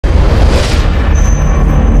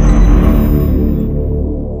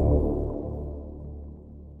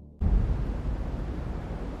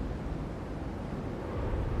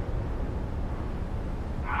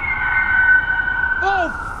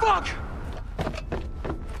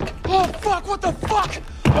Oh fuck, what the fuck?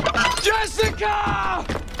 Jessica!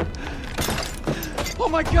 Oh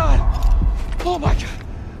my god! Oh my god!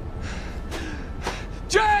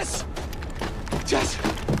 Jess! Jess!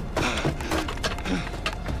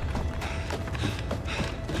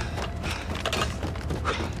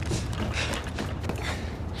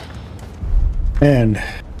 And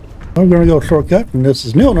I'm going to go shortcut, and this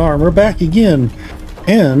is Neil and Armor back again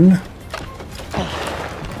in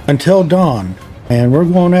Until Dawn. And we're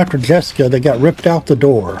going after Jessica that got ripped out the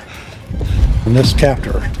door in this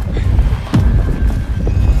chapter.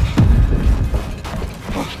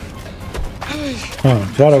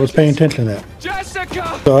 Oh, God, I was paying attention to that.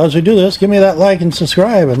 Jessica! So as we do this, give me that like and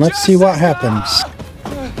subscribe, and let's see what happens.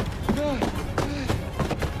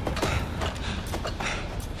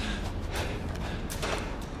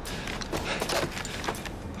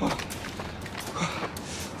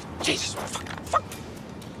 Jesus, fuck.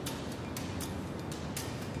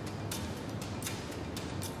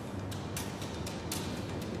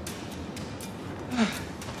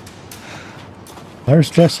 There's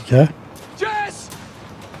Jessica. Jess!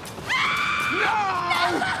 No!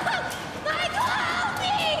 Michael, help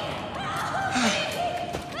me!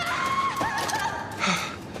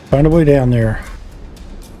 Find a way down there.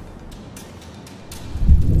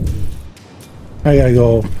 I gotta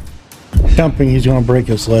go. Jumping, he's gonna break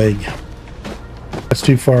his leg. That's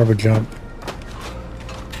too far of a jump.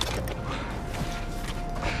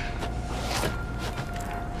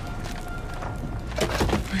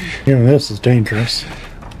 You know, this is dangerous.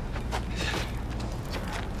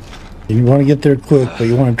 You want to get there quick, but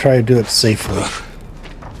you want to try to do it safely.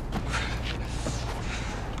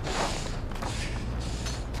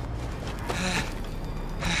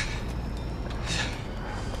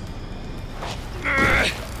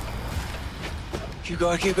 Keep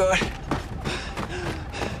going, keep going.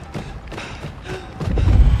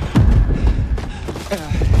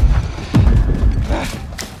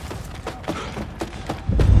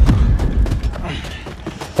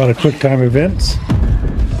 A lot of quick time events.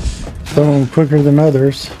 Some of them quicker than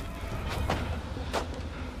others.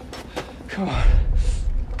 Come on.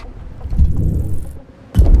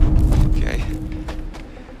 Okay.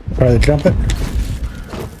 Try to jump it.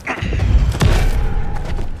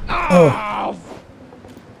 Oh!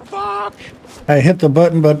 Fuck! I hit the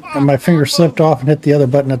button, but my finger slipped off and hit the other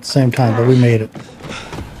button at the same time, but we made it.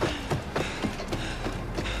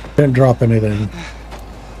 Didn't drop anything.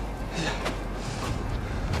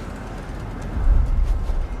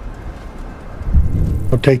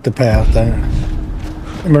 We'll take the path.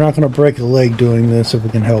 We're not going to break a leg doing this if we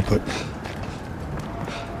can help it.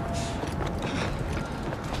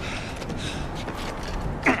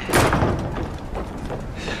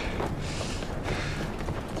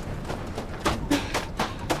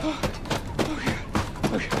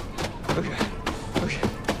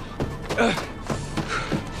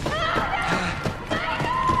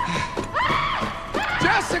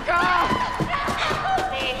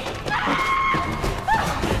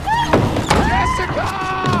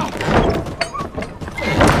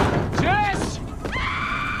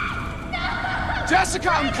 Jessica,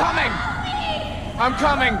 I'm coming! I'm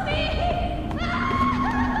coming!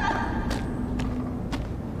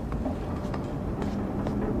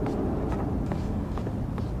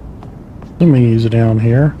 Let me use it down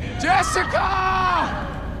here. Jessica!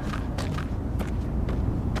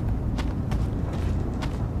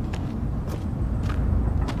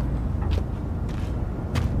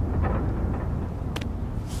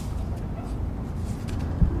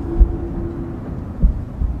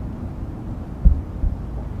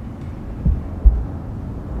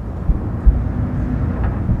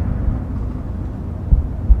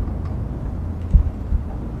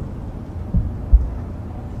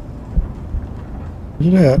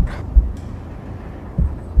 Look at that.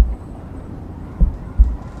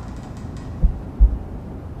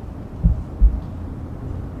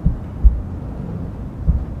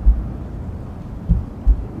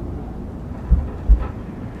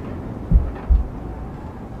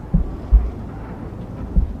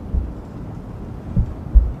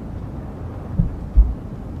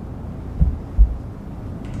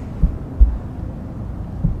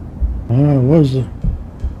 Was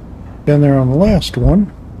been there on the last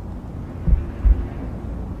one.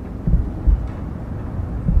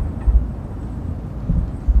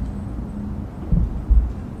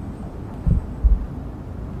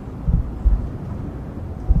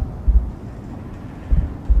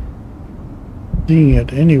 Seeing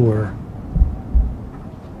it anywhere.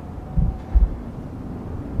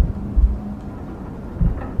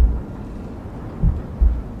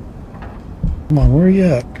 Come on, where are you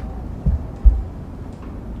at?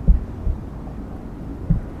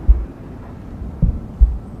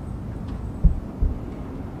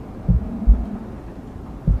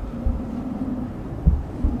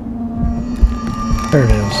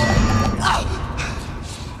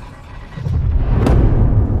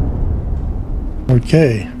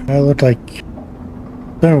 Okay, that looked like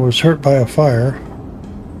someone was hurt by a fire.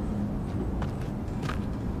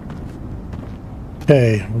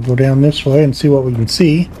 Okay, we'll go down this way and see what we can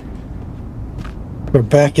see. We're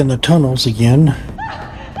back in the tunnels again.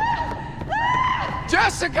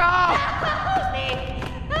 Jessica! Help me!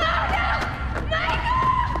 Oh, no!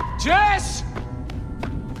 Michael! Jess!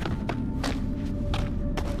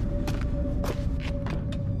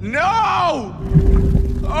 No!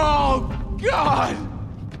 Oh, God!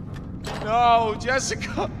 No,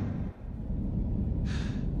 Jessica!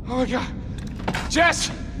 Oh, my God. Jess!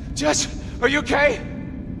 Jess, are you okay?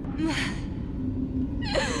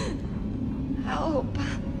 Help.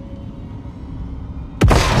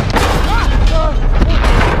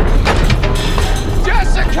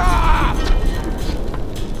 Jessica!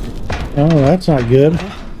 Oh, that's not good.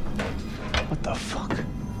 What the fuck?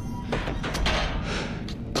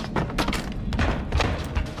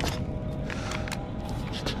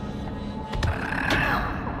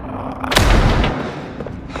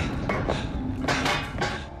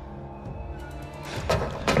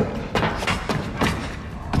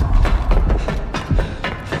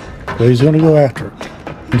 So he's going to go after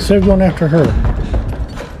her. Instead of going after her.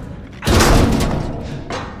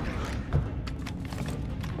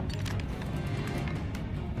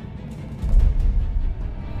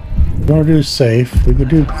 We're going to do safe. We could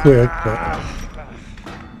do quick, but...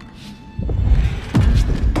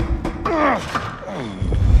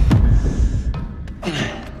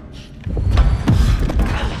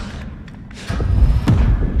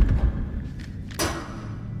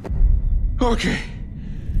 Okay.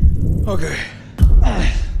 Okay.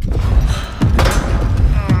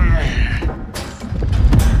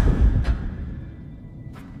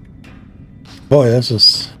 Boy, this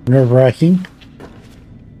is nerve-wracking.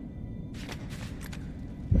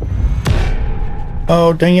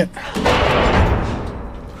 Oh, dang it. I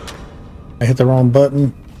hit the wrong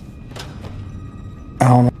button. I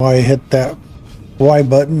don't know why I hit that Y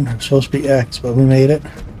button. It's supposed to be X, but we made it.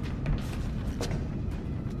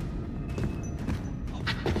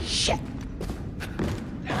 Shit.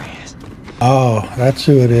 There he is. Oh, that's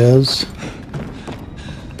who it is.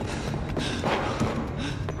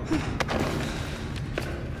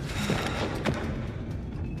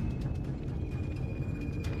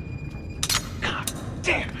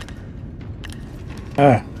 Damn.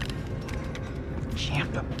 Ah,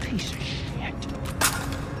 Jammed up piece of shit.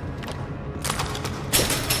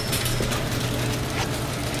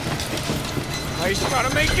 I just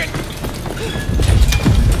gotta make it.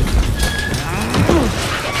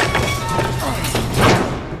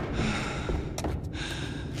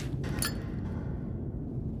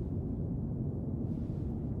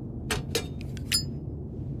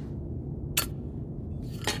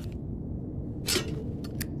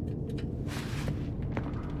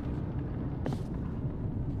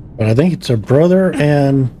 but I think it's her brother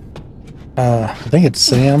and I think it's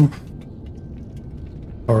Sam.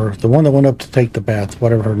 Or the one that went up to take the bath,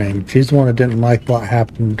 whatever her name. She's the one that didn't like what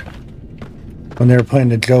happened when they were playing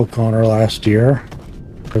the joke on her last year.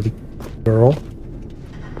 For the girl.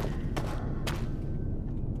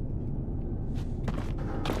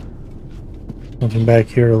 Something back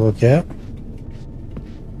here to look at.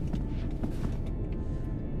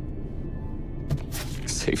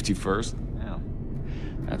 Safety first. Yeah.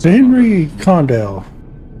 That's Henry Condell,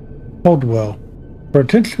 Holdwell, for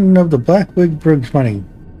attention of the Blackwig Briggs Mining.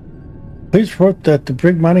 Please report that the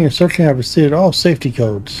Brig Mining and Searching have received all safety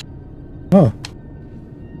codes. Oh.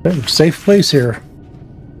 Safe place here.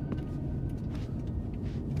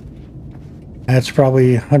 That's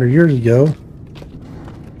probably 100 years ago.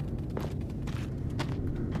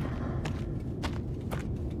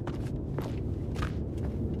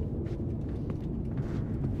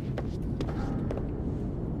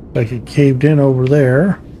 Like it caved in over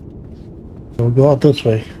there. So we'll go out this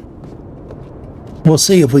way. We'll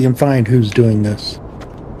see if we can find who's doing this.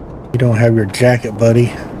 You don't have your jacket,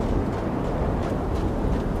 buddy.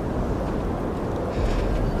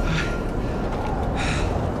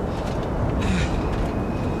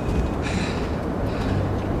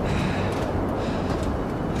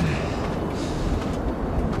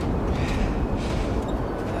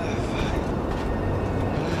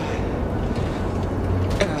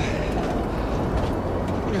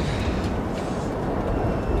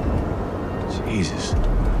 Jesus.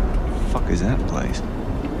 The fuck is that place?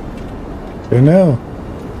 Don't know.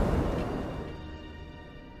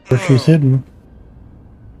 Where she's hidden.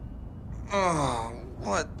 Oh,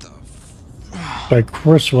 what the Like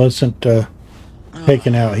Chris wasn't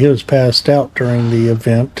taken out. He was passed out during the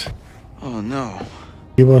event. Oh no.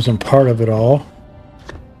 He wasn't part of it all.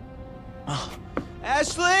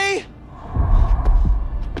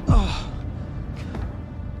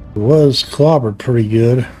 It was clobbered pretty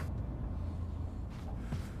good.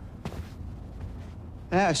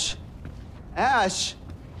 Ash. Ash.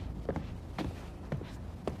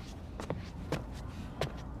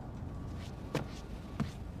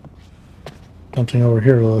 Something over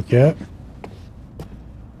here to look at.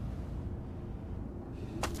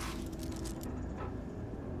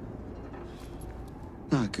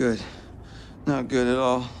 Not good. Not good at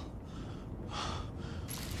all.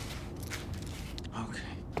 Okay.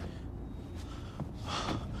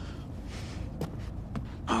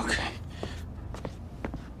 Okay.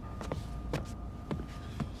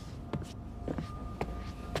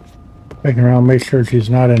 Checking around, make sure she's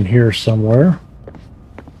not in here somewhere.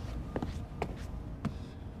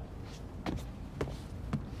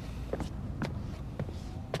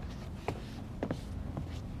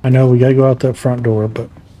 I know we gotta go out that front door, but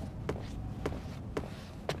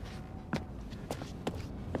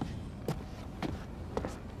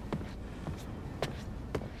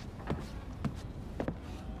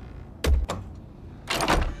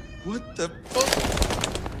What the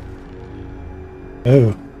fuck?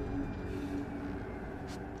 oh.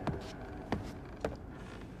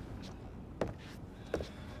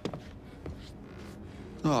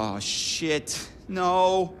 Oh, shit.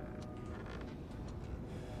 No.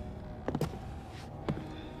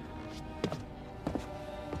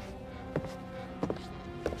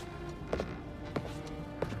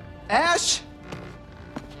 Ash!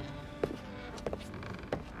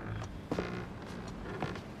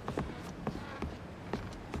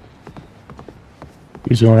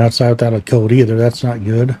 He's going outside without a code either. That's not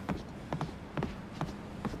good.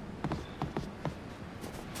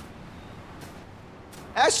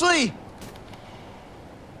 Ashley!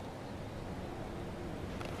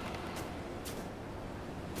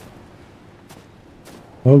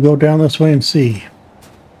 We'll go down this way and see.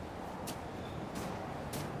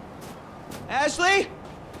 Ashley?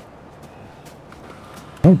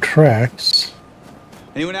 No tracks.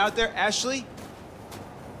 Anyone out there? Ashley?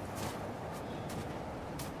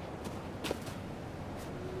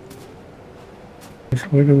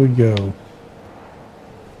 Which way do we go?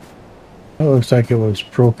 That looks like it was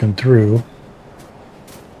broken through.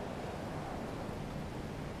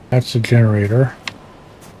 That's the generator.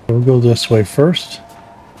 We'll go this way first.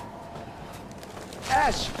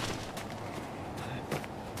 Ash!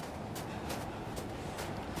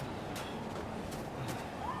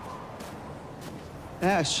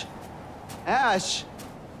 Ash! Ash!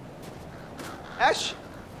 Ash!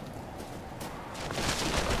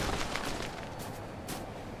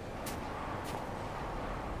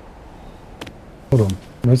 Hold on.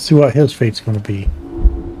 Let's see what his fate's going to be.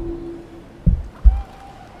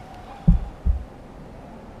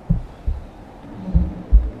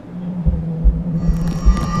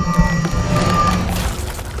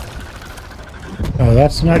 Oh,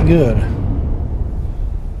 that's not good.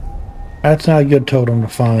 That's not a good totem to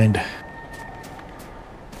find.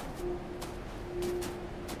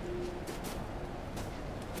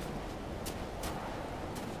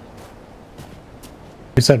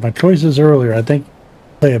 I said my choices earlier, I think,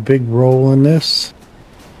 play a big role in this.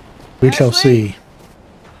 We shall see.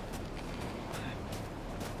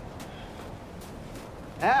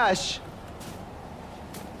 Ash!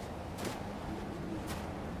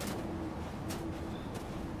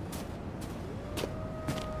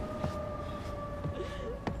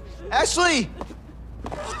 Ashley!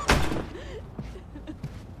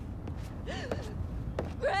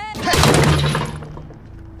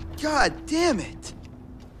 God damn it!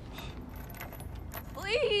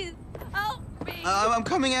 Please help me. I'm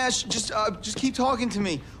coming, Ash. Just keep talking to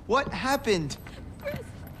me. What happened? Chris,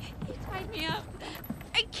 he tied me up.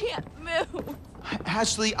 I can't move.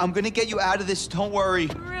 Ashley, I'm gonna get you out of this. Don't worry.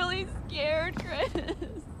 I'm really scared, Chris.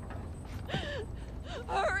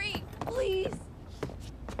 Hurry, please.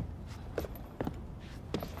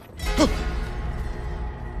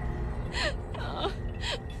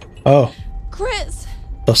 Oh, Chris.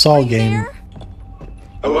 the Saw are you game. there?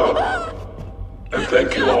 Hello, and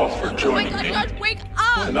thank you all for Oh my joining God, me. Josh, wake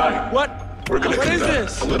up! Tonight, What? we're going to What is conduct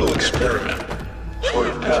this? a little experiment, sort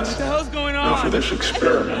of What test. the hell's going Now, for on? this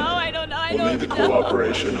experiment, No, I don't know. I we'll need the don't know.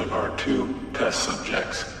 cooperation of our two test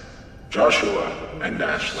subjects, Joshua and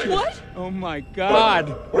Ashley. What? Oh my But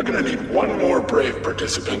God. we're going to need one more brave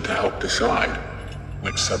participant to help decide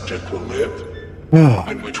which subject will live Oh,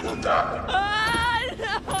 and which will die. Ah,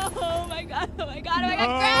 no! Oh my God! Oh my God! Oh my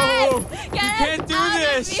No! God! Chris! Get You us can't do out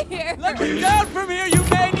this! Of here. Let me Please. down from here, you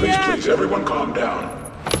maniac! Please, everyone calm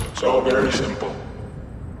down. It's all very simple.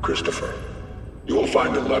 Christopher, you will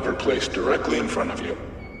find a lever placed directly in front of you.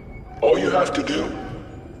 All you have to do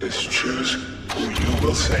is choose who you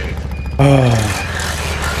will save.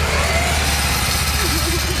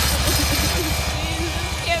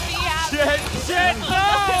 Get me out. Shit, no!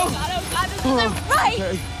 Oh God, this isn't right.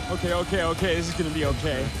 Okay, this is gonna be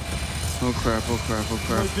okay. Oh crap.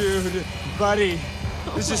 Oh, dude, buddy.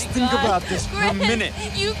 Let's just think God. about this for a Chris, minute.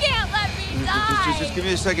 You can't let me die. Just give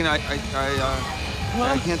me a second. I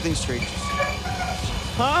can't think straight.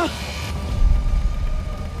 Huh?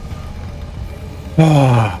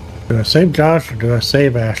 Do I save Josh or do I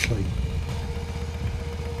save Ashley?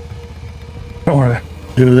 I don't want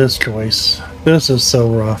to do this choice. This is so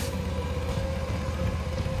rough.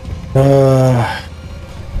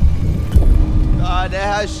 God,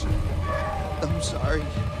 Ash. I'm sorry.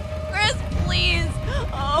 Chris, please.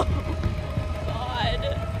 Oh God.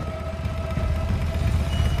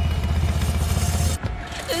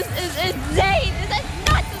 This is insane. This is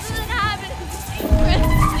nuts. This isn't happening. Chris,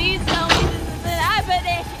 please tell me this isn't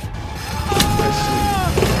happening.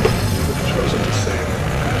 You would have chosen to save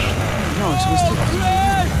Ashley. No, it's supposed to.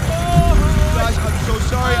 Gosh, I'm so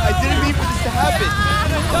sorry. I didn't mean for this to happen.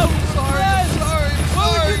 I'm sorry. Why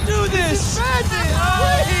would you do this? Madness!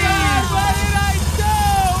 God, what did I do?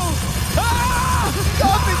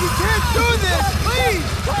 Stop it! You can't do this! Please!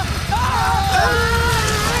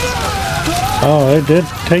 Oh, it did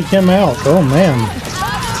take him out. Oh man.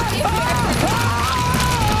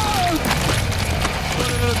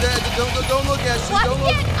 No, Dad, don't look, Ashley. Why Don't look.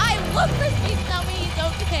 can't I look? Chris, please tell me he's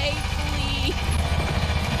okay, please.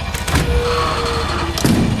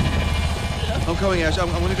 I'm coming, Ash. I'm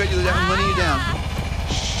gonna get you. I'm letting you down.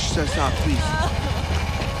 Shh, stop, please.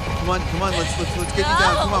 Come on. Let's get you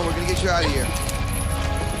down. Come on, we're gonna get you out of here.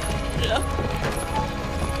 No!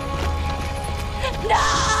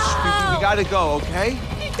 We gotta go, okay?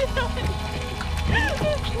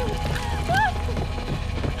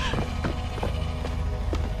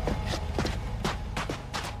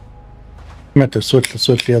 I meant to switch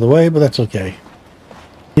the other way, but that's okay.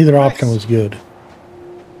 Either option was good.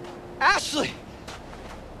 Ashley!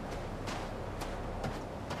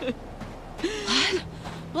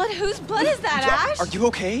 Blood? Whose blood is that, Ash? Are you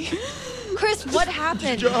okay? Chris, what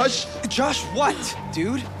happened? Josh, Josh, what,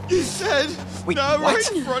 dude? he said. Wait, not what?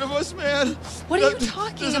 right in front of us, man. What are you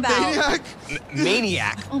talking There's about? a maniac.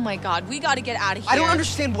 Maniac. Oh my God, we gotta get out of here. I don't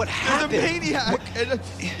understand what There's happened. a maniac, and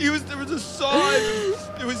there was a saw.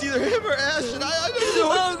 And it was either him or Ash, and I don't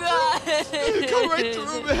know. Oh God. It come right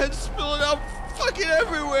through, man, spilling out fucking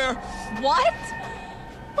everywhere. What?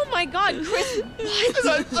 Oh my God, Chris,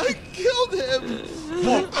 what? And I killed him.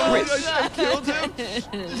 Whoa, I Chris. killed him.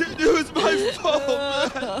 It was my fault,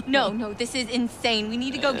 man. No, this is insane. We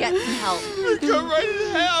need to go get some help. It cut right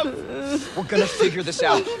in half. We're gonna figure this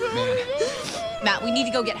out, man. Matt, we need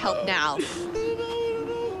to go get help now.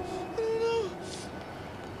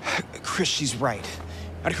 Chris, she's right.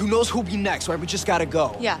 And who knows who'll be next, right? We just gotta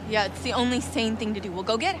go. Yeah, it's the only sane thing to do. We'll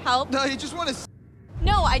go get help. No, you just want to.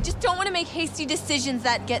 No, I just don't want to make hasty decisions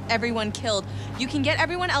that get everyone killed. You can get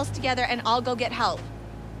everyone else together and I'll go get help.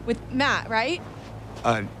 With Matt, right?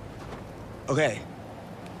 Okay.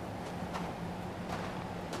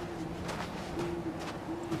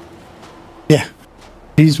 Yeah.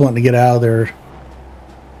 He's wanting to get out of there.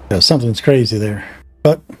 Yeah, something's crazy there.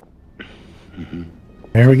 But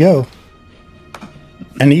there we go.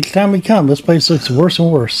 And each time we come, this place looks worse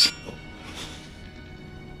and worse.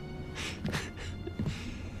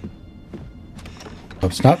 Oh,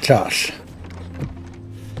 it's not Josh.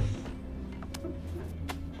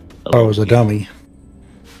 Oh, it was a dummy.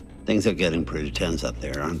 Things are getting pretty tense up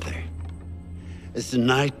there, aren't they? Is the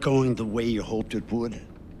night going the way you hoped it would?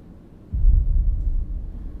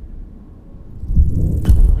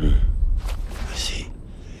 I see.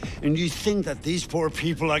 And you think that these poor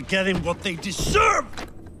people are getting what they deserve?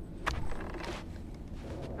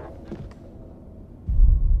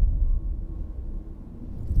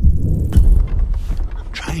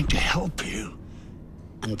 I'm trying to help you.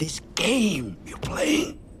 And this game you're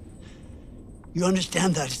playing, you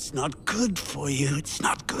understand that it's not good for you. It's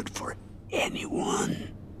not good for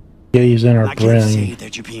anyone. Yeah, he's in our I can't say brain.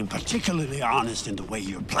 that you're being particularly honest in the way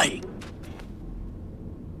you're playing.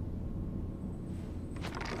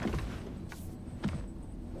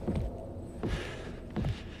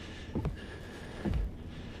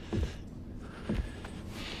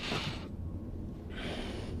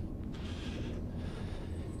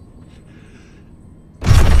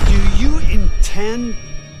 Do you intend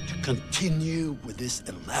to continue with this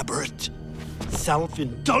elaborate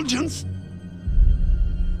self-indulgence?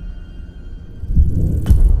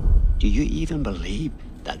 Do you even believe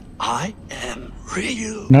that I am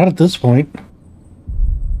real? Not at this point.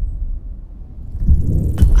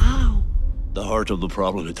 Ow. the heart of the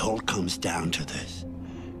problem. It all comes down to this.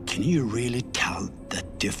 Can you really tell the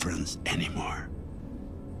difference anymore?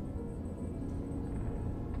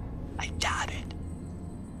 I doubt it.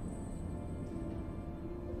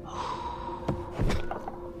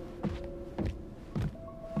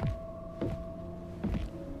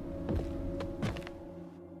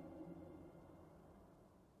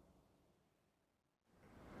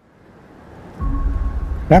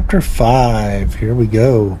 Chapter 5. Here we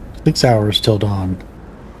go. 6 hours till dawn.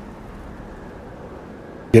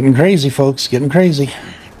 Getting crazy, folks. Getting crazy.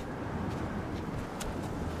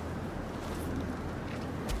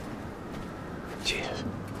 Jesus.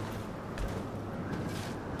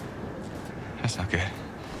 That's not good.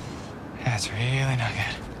 That's really not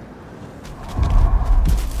good.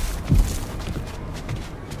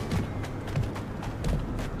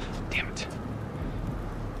 Damn it.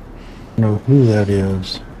 I don't know who that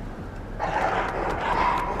is.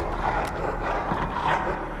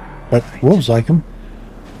 But wolves like him.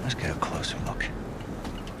 Let's get a closer look.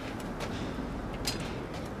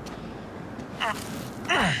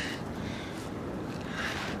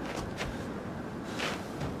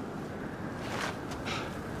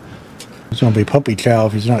 He's gonna be puppy chow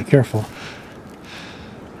if he's not careful.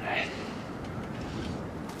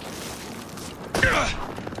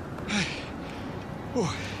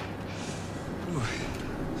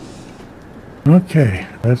 Okay,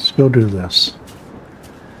 let's go do this.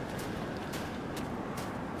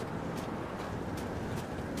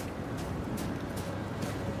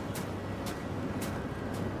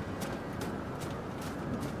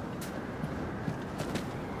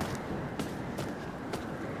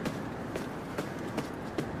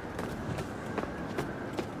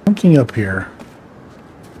 Something up here.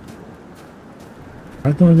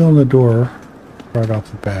 I'm gonna go in the door right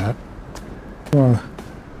off the bat. I wanna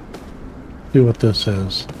see what this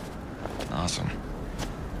is. Awesome.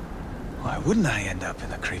 Why wouldn't I end up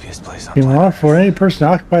in the creepiest place on You planet want for Earth? any person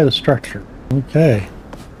to occupy the structure. Okay.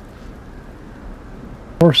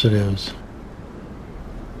 Of course it is.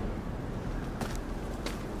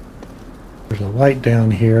 There's a light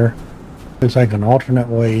down here. Looks like an alternate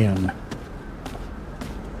way in.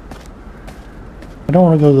 I don't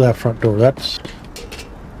want to go to that front door. That's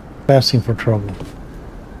asking for trouble.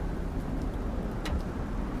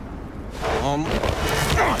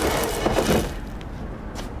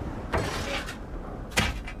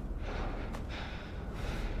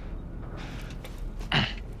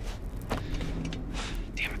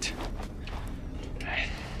 Damn it.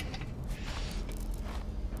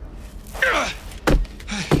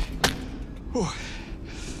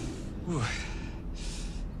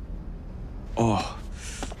 Oh.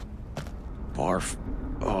 Barf.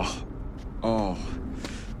 Oh. Oh.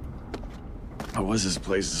 What was this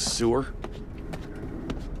place? A sewer?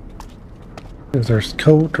 Is there a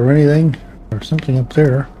coat or anything? There's something up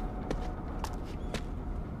there.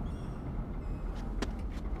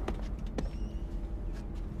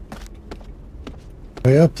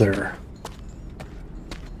 Way up there.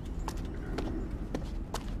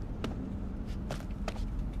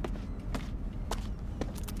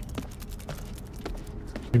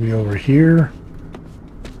 Maybe over here.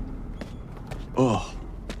 Oh.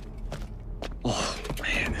 Oh,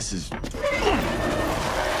 man, this is...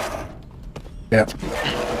 Yep.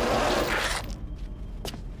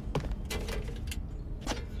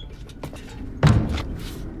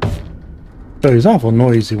 So he's awful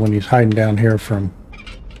noisy when he's hiding down here from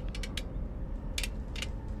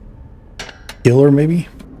killer, maybe?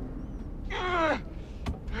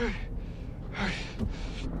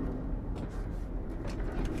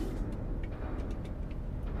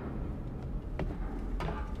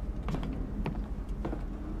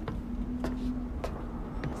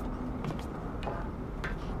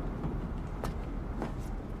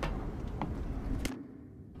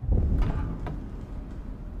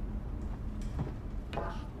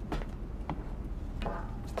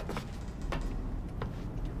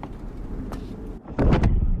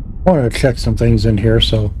 I want to check some things in here,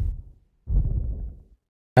 so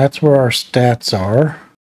that's where our stats are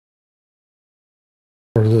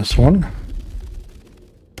for this one.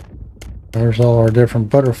 There's all our different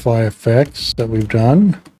butterfly effects that we've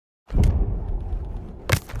done.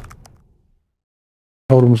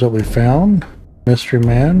 Totems that we found. Mystery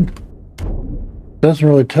Man. Doesn't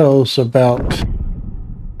really tell us about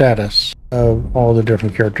status of all the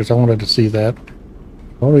different characters. I wanted to see that.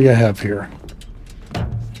 What do we have here?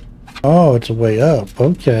 Oh, it's a way up.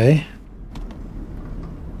 Okay.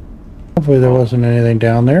 Hopefully there wasn't anything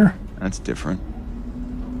down there. That's different.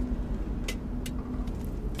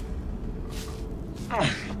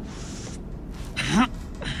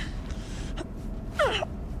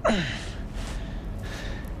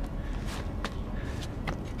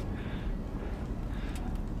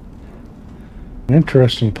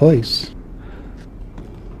 Interesting place.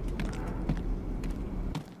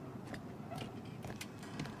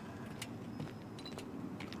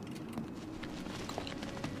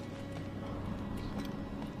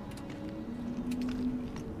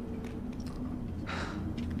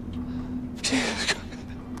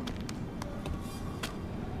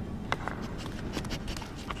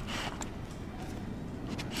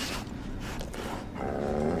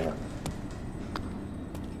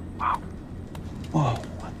 Whoa,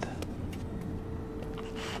 what the?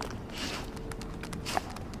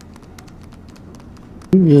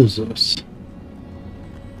 Who is this?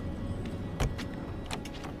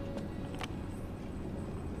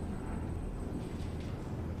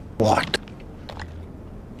 Locked.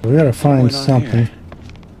 We gotta find What's going on something here?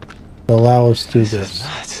 to allow us to do This is this.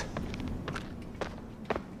 nuts.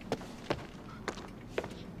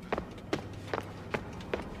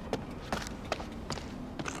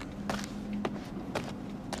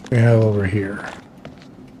 We have over here.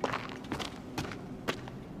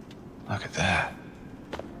 Look at that.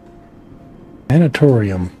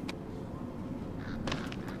 Sanatorium.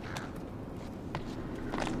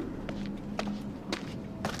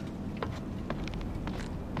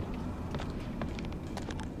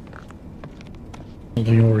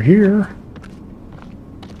 Something over here.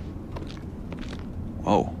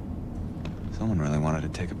 Whoa. Someone really wanted to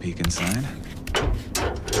take a peek inside.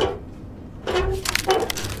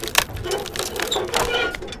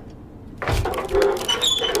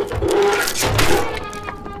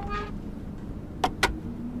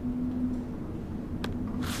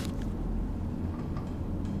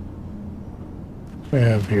 We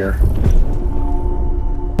have here.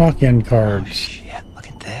 Walk-in Oh, cards. shit, look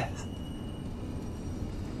at this.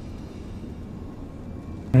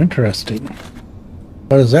 Interesting.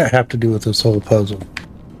 What does that have to do with this whole puzzle?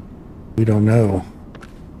 We don't know.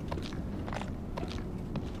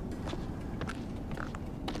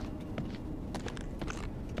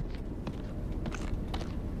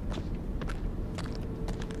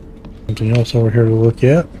 Something else over here to look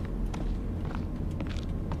at.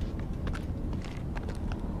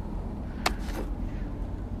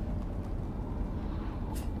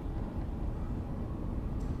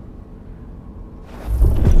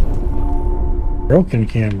 Broken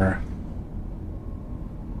camera.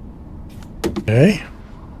 Okay.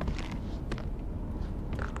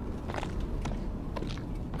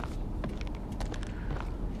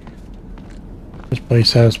 This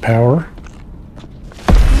place has power.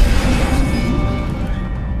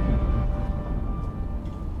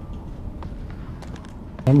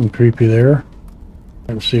 Something creepy there.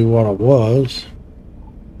 Let's see what it was.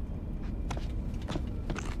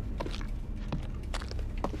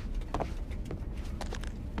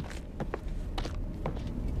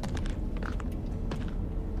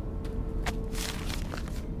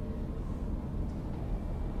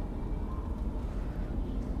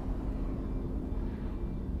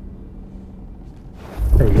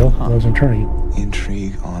 There we go. I wasn't turning.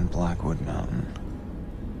 Intrigue on Blackwood Mountain.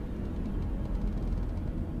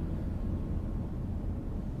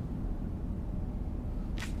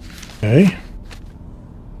 Okay.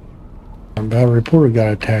 About a reporter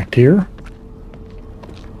got attacked here.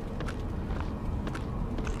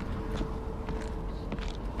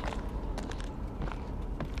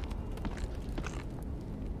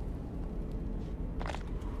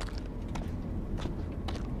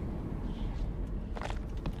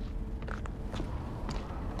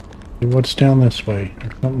 What's down this way?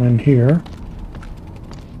 There's something in here.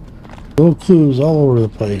 Little clues all over the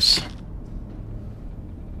place.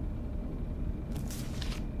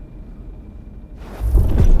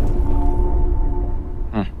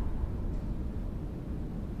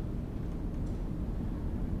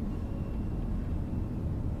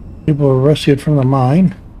 People were rescued from the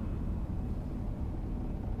mine.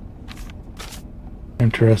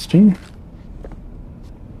 Interesting.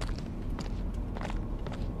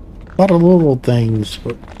 A lot of little things,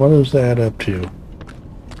 but what does that add up to?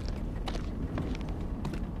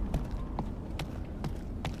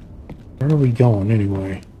 Where are we going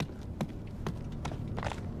anyway?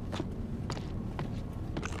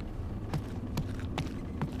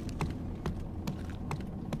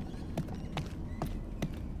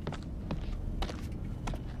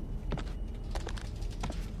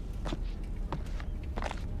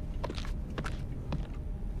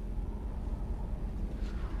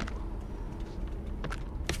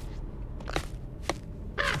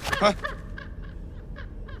 Huh?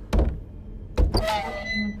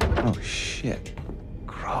 Oh, shit.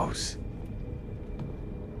 Gross.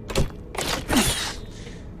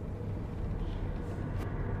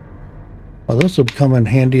 Well, this will come in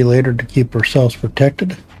handy later to keep ourselves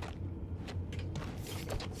protected.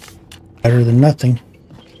 Better than nothing.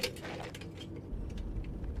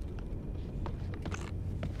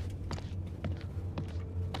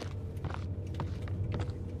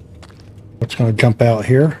 What's going to jump out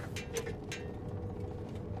here?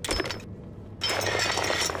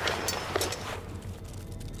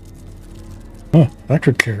 Huh,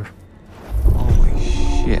 electric chair. Holy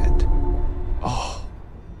shit. Oh,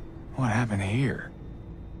 what happened here?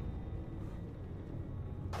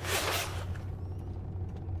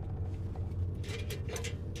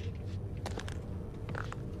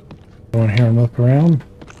 Go in here and look around.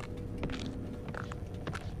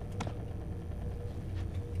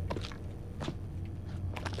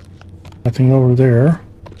 Nothing over there.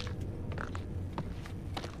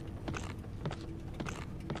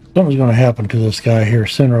 Something's going to happen to this guy here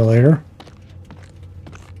sooner or later.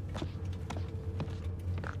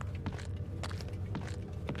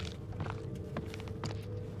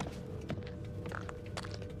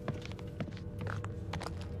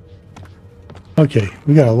 Okay,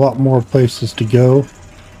 we got a lot more places to go.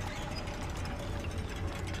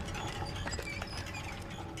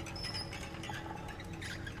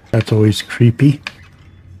 That's always creepy.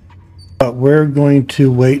 But we're going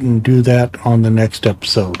to wait and do that on the next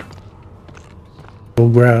episode. We'll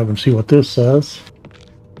grab and see what this says.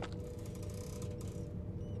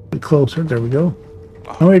 A bit closer, there we go.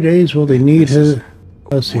 How many days will they need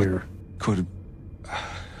us here? Could...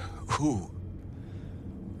 Who?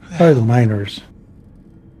 Probably the miners.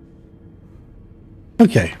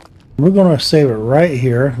 Okay, we're going to save it right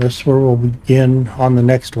here. This is where we'll begin on the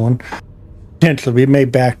next one. Potentially, we may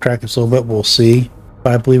backtrack this a little bit. We'll see.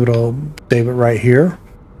 But I believe it'll save it right here.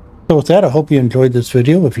 So with that, I hope you enjoyed this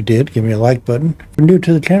video. If you did, give me a like button. If you're new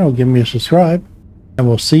to the channel, give me a subscribe. And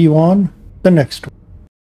we'll see you on the next one.